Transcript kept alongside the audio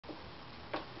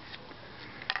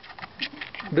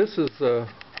This is a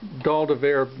Dalle de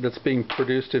Verre that's being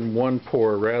produced in one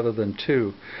pour rather than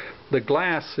two. The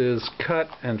glass is cut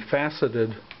and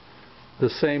faceted the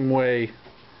same way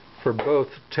for both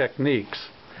techniques.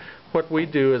 What we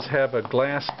do is have a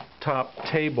glass top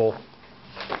table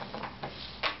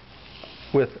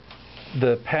with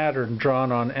the pattern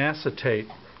drawn on acetate.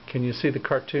 Can you see the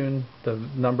cartoon, the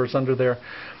numbers under there?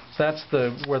 That's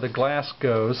where the glass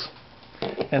goes,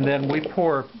 and then we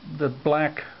pour the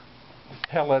black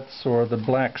pellets, or the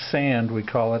black sand we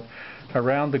call it,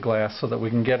 around the glass so that we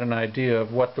can get an idea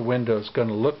of what the window is going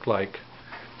to look like.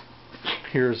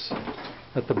 Here's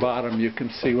at the bottom, you can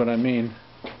see what I mean.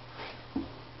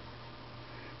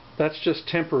 That's just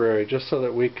temporary, just so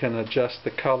that we can adjust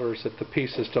the colors if the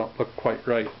pieces don't look quite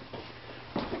right.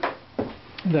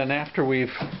 Then after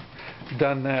we've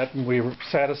done that and we're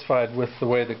satisfied with the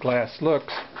way the glass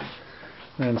looks,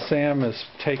 then Sam is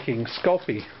taking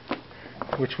Sculpey,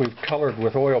 which we've colored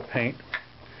with oil paint,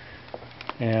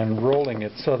 and rolling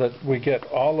it so that we get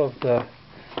all of the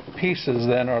pieces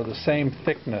then are the same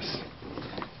thickness.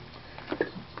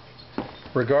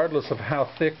 Regardless of how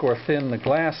thick or thin the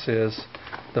glass is,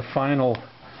 the final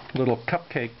little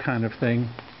cupcake kind of thing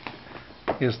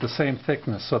is the same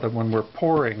thickness, so that when we're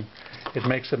pouring, it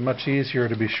makes it much easier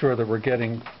to be sure that we're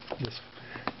getting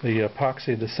the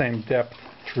epoxy the same depth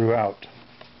throughout.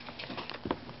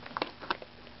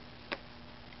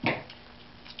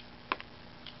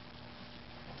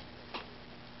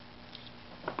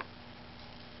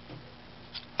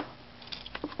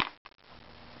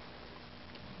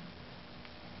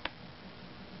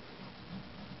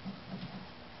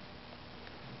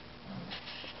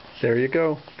 There you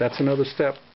go. That's another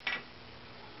step.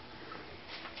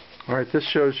 All right, this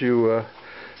shows you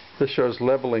this shows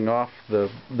leveling off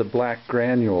the black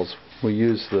granules. We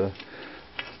use a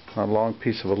long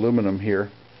piece of aluminum here,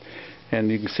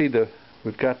 and you can see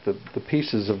we've got the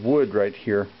pieces of wood right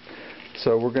here.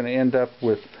 So we're going to end up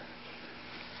with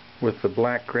the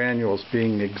black granules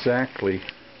being exactly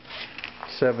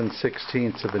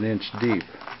 7/16 of an inch deep.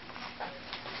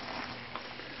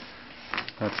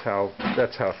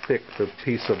 That's how thick the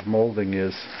piece of molding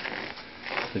is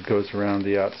that goes around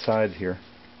the outside here.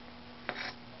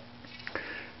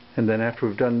 And then after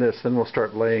we've done this, then we'll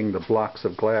start laying the blocks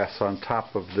of glass on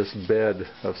top of this bed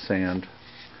of sand.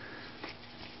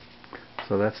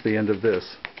 So that's the end of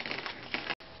this.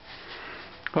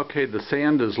 Okay, the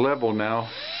sand is level now,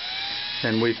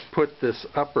 and we've put this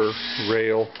upper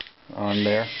rail on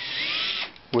there,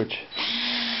 which,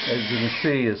 as you can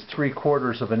see, is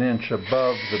 3/4 of an inch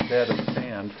above the bed of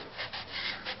sand.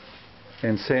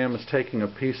 And Sam is taking a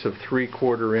piece of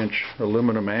 3/4 inch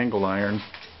aluminum angle iron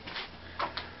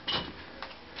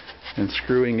and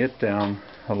screwing it down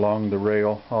along the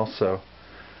rail also,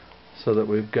 so that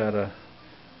we've got a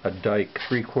dike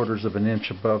 3/4 of an inch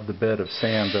above the bed of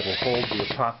sand that will hold the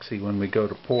epoxy when we go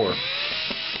to pour.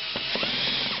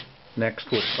 Next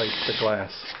we'll place the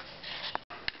glass.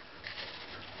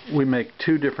 We make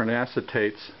two different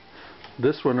acetates.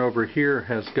 This one over here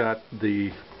has got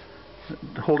the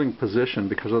holding position,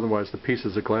 because otherwise the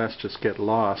pieces of glass just get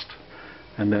lost.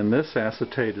 And then this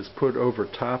acetate is put over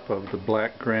top of the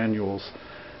black granules,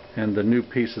 and the new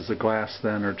pieces of glass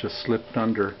then are just slipped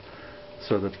under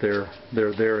so that they're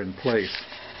there in place.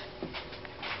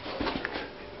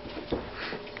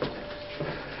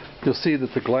 You'll see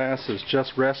that the glass is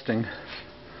just resting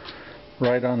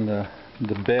right on the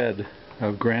bed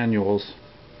of granules,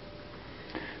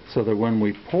 so that when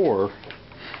we pour,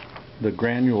 the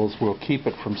granules will keep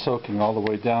it from soaking all the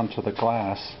way down to the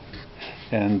glass.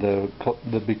 And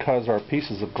because our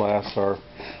pieces of glass are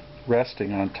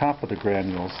resting on top of the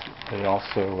granules, they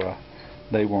also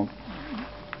the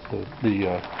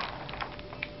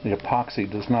epoxy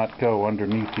does not go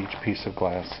underneath each piece of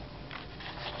glass.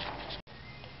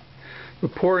 The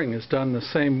pouring is done the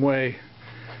same way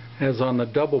as on the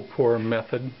double pour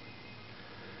method.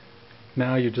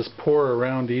 Now you just pour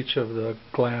around each of the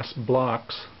glass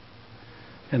blocks,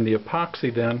 and the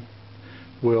epoxy then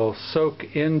will soak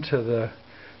into the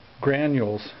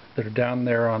granules that are down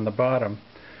there on the bottom,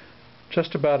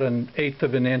 just about 1/8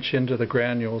 of an inch into the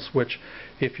granules, which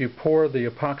if you pour the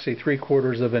epoxy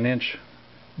 3/4 of an inch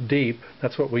deep,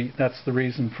 that's the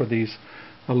reason for these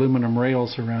aluminum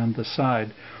rails around the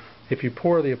side. If you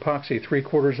pour the epoxy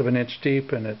 3/4 of an inch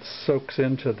deep and it soaks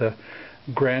into the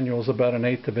granules about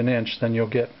 1/8 of an inch, then you'll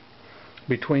get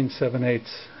between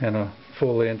 7/8 and a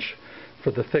full inch for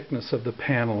the thickness of the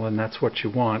panel, and that's what you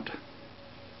want.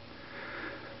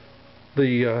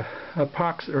 The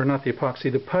epoxy, or not the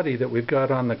epoxy, the putty that we've got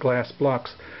on the glass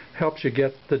blocks helps you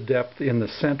get the depth in the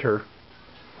center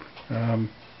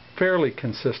fairly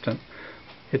consistent.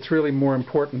 It's really more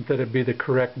important that it be the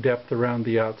correct depth around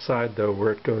the outside, though,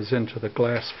 where it goes into the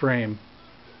glass frame.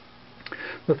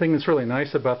 The thing that's really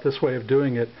nice about this way of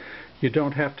doing it, you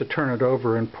don't have to turn it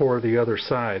over and pour the other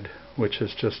side, which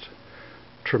is just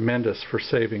tremendous for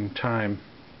saving time.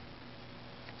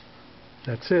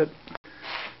 That's it.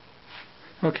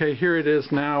 Okay, here it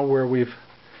is now, where we've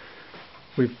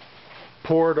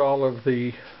poured all of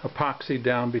the epoxy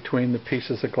down between the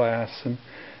pieces of glass, and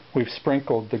we've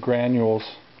sprinkled the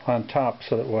granules on top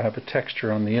so that we'll have a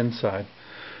texture on the inside.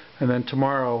 And then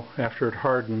tomorrow, after it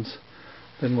hardens,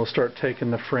 then we'll start taking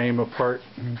the frame apart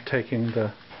and taking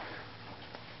the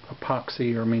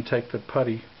epoxy, or take the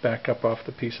putty back up off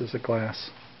the pieces of glass.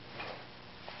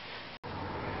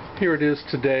 Here it is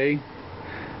today.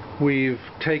 We've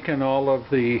taken all of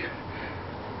the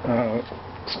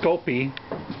Sculpey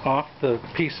off the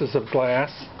pieces of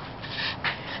glass.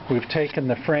 We've taken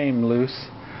the frame loose.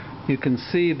 You can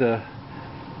see the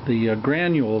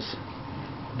granules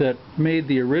that made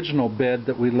the original bed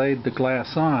that we laid the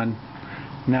glass on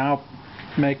now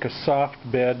make a soft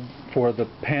bed for the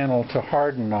panel to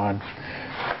harden on.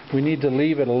 We need to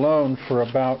leave it alone for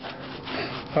about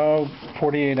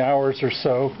 48 hours or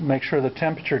so. Make sure the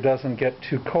temperature doesn't get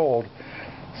too cold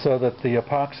so that the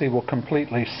epoxy will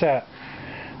completely set.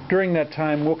 During that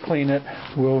time, we'll clean it.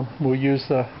 We'll use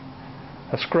a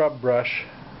scrub brush,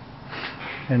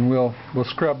 and we'll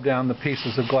scrub down the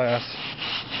pieces of glass.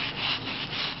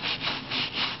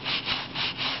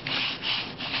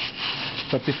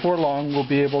 But before long, we'll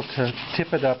be able to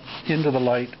tip it up into the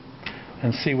light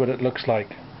and see what it looks like.